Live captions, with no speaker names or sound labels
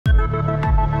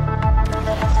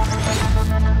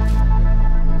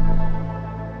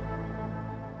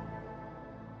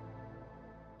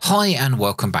Hi and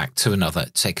welcome back to another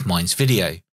Tech Minds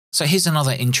video. So here's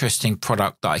another interesting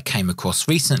product that I came across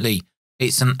recently.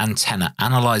 It's an antenna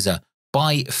analyzer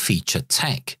by Feature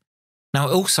Tech. Now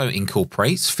it also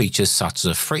incorporates features such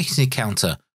as a frequency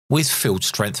counter with field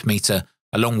strength meter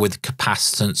along with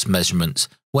capacitance measurements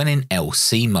when in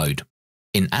LC mode.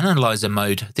 In analyzer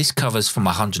mode, this covers from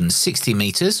 160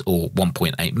 meters or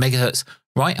 1.8 megahertz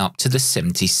right up to the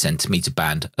 70 centimeter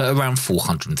band at around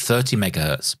 430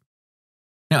 megahertz.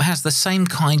 Now it has the same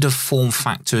kind of form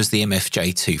factor as the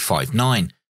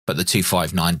MFJ259, but the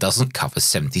 259 doesn't cover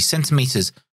 70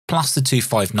 centimeters, plus the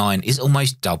 259 is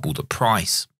almost double the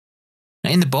price.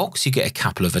 Now in the box you get a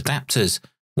couple of adapters.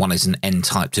 One is an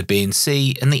N-type to B and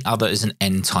C, and the other is an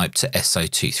N-type to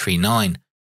SO239.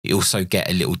 You also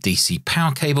get a little DC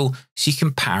power cable so you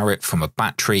can power it from a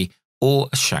battery or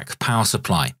a shack power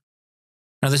supply.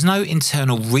 Now there's no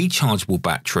internal rechargeable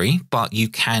battery, but you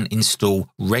can install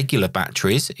regular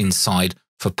batteries inside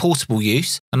for portable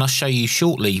use, and I'll show you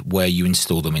shortly where you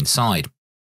install them inside.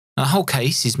 Now, the whole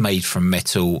case is made from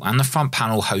metal and the front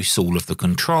panel hosts all of the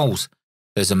controls.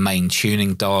 There's a main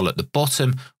tuning dial at the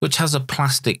bottom which has a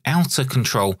plastic outer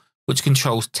control which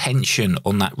controls tension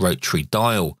on that rotary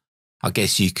dial. I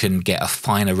guess you can get a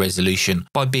finer resolution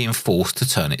by being forced to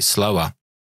turn it slower.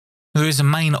 There is a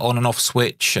main on and off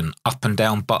switch and up and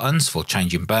down buttons for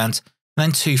changing bands, and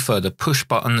then two further push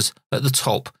buttons at the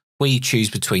top where you choose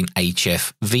between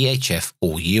HF, VHF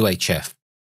or UHF.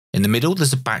 In the middle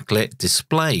there's a backlit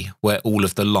display where all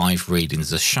of the live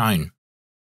readings are shown.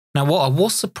 Now what I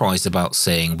was surprised about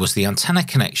seeing was the antenna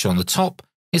connection on the top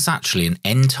is actually an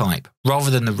N-type rather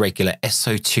than the regular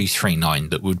SO239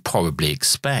 that we'd probably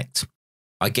expect.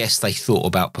 I guess they thought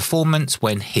about performance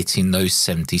when hitting those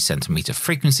 70 centimeter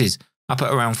frequencies up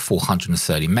at around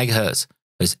 430 megahertz,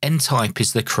 as N-type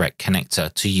is the correct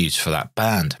connector to use for that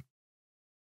band.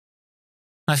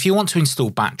 Now if you want to install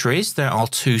batteries, there are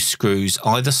two screws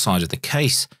either side of the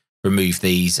case. Remove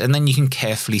these and then you can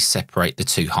carefully separate the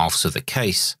two halves of the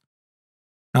case.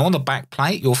 Now on the back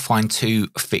plate you'll find two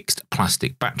fixed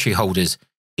plastic battery holders.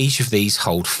 Each of these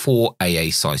hold 4 AA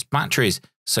sized batteries,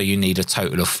 so you need a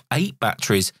total of 8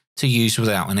 batteries to use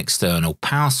without an external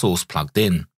power source plugged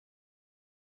in.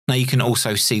 Now you can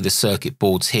also see the circuit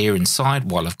boards here inside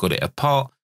while I've got it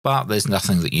apart, but there's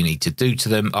nothing that you need to do to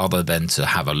them other than to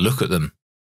have a look at them.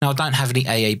 Now I don't have any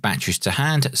AA batteries to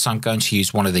hand, so I'm going to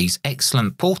use one of these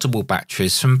excellent portable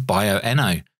batteries from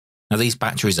Bioenno. Now these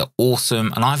batteries are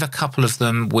awesome and I have a couple of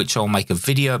them which I'll make a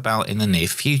video about in the near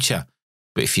future.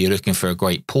 But if you're looking for a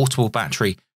great portable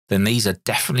battery, then these are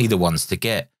definitely the ones to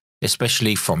get,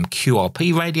 especially from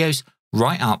QRP radios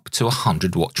right up to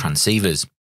 100-watt transceivers.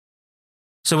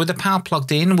 So with the power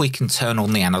plugged in, we can turn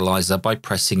on the analyzer by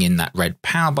pressing in that red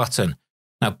power button.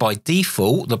 Now by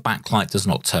default, the backlight does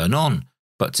not turn on,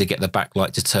 but to get the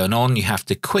backlight to turn on, you have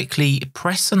to quickly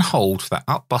press and hold that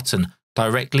up button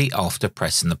directly after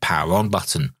pressing the power on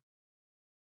button.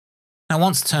 Now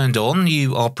once turned on,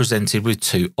 you are presented with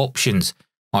two options.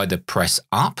 Either press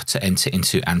up to enter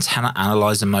into antenna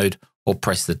analyzer mode or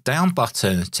press the down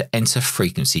button to enter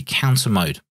frequency counter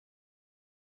mode.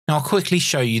 Now I'll quickly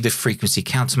show you the frequency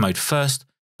counter mode first,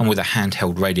 and with a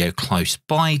handheld radio close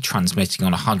by transmitting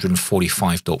on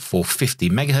 145.450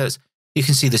 MHz, you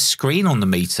can see the screen on the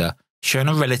meter showing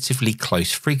a relatively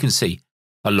close frequency,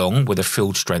 along with a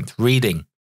field strength reading.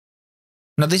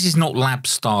 Now this is not lab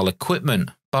style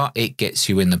equipment, but it gets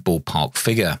you in the ballpark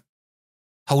figure.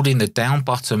 Holding the down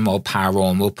button while power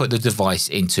on will put the device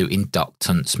into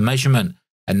inductance measurement,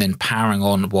 and then powering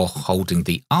on while holding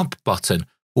the up button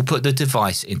will put the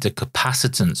device into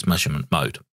capacitance measurement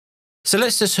mode. So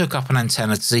let's just hook up an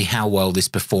antenna to see how well this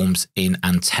performs in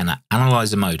antenna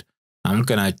analyzer mode. I'm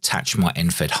going to attach my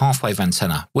end-fed half-wave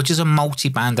antenna, which is a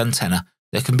multi-band antenna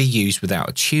that can be used without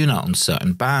a tuner on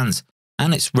certain bands,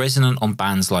 and it's resonant on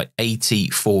bands like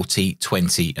 80, 40,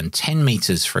 20 and 10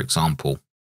 meters for example.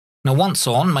 Now once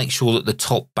on, make sure that the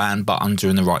top band buttons are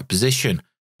in the right position.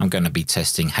 I'm going to be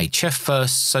testing HF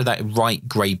first, so that right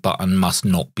grey button must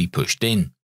not be pushed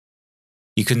in.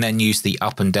 You can then use the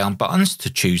up and down buttons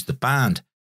to choose the band.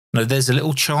 Now there's a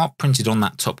little chart printed on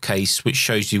that top case which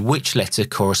shows you which letter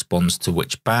corresponds to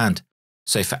which band.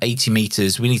 So for 80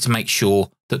 meters, we need to make sure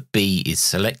that B is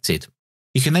selected.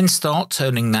 You can then start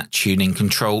turning that tuning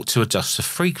control to adjust the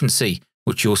frequency,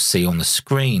 which you'll see on the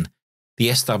screen. The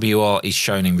SWR is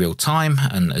shown in real time,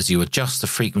 and as you adjust the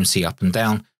frequency up and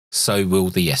down, so will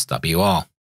the SWR.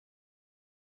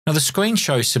 Now the screen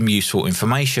shows some useful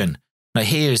information. Now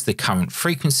here is the current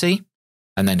frequency,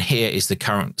 and then here is the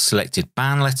current selected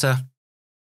band letter.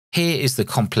 Here is the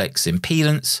complex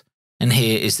impedance, and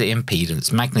here is the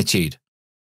impedance magnitude.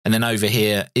 And then over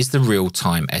here is the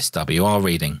real-time SWR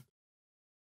reading.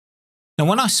 Now,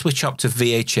 when I switch up to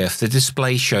VHF, the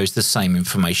display shows the same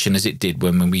information as it did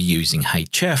when we were using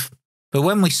HF. But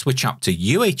when we switch up to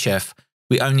UHF,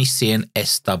 we only see an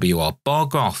SWR bar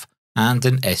graph and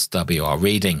an SWR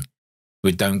reading.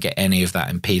 We don't get any of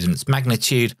that impedance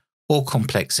magnitude or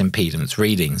complex impedance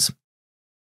readings.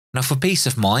 Now, for peace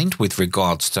of mind with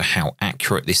regards to how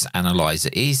accurate this analyzer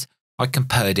is, I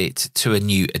compared it to a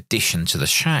new addition to the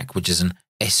shack, which is an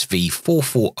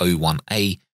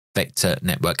SV4401A Vector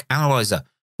Network Analyzer,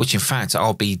 which in fact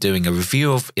I'll be doing a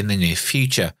review of in the near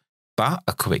future, but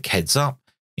a quick heads up,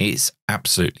 it's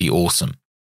absolutely awesome.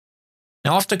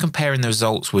 Now, after comparing the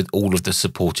results with all of the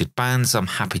supported bands, I'm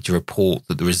happy to report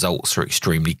that the results are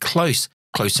extremely close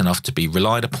enough to be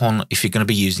relied upon if you're going to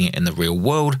be using it in the real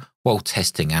world while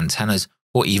testing antennas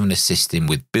or even assisting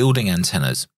with building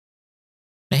antennas.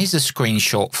 Now, here's a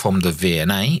screenshot from the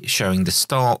VNA showing the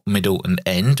start, middle and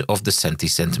end of the 70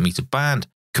 centimeter band,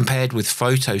 compared with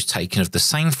photos taken of the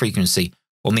same frequency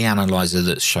on the analyzer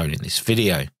that's shown in this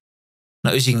video.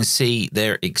 Now, as you can see,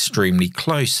 they're extremely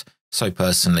close, so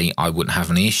personally I wouldn't have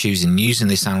any issues in using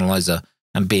this analyzer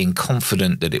and being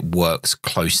confident that it works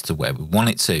close to where we want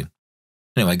it to.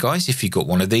 Anyway guys, if you got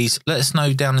one of these, let us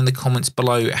know down in the comments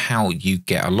below how you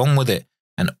get along with it.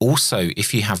 And also,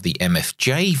 if you have the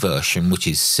MFJ version, which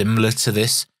is similar to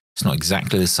this, it's not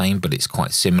exactly the same, but it's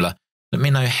quite similar, let me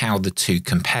know how the two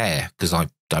compare, because I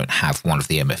don't have one of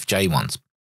the MFJ ones.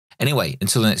 Anyway,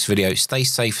 until the next video, stay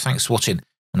safe, thanks for watching,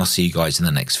 and I'll see you guys in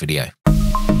the next video.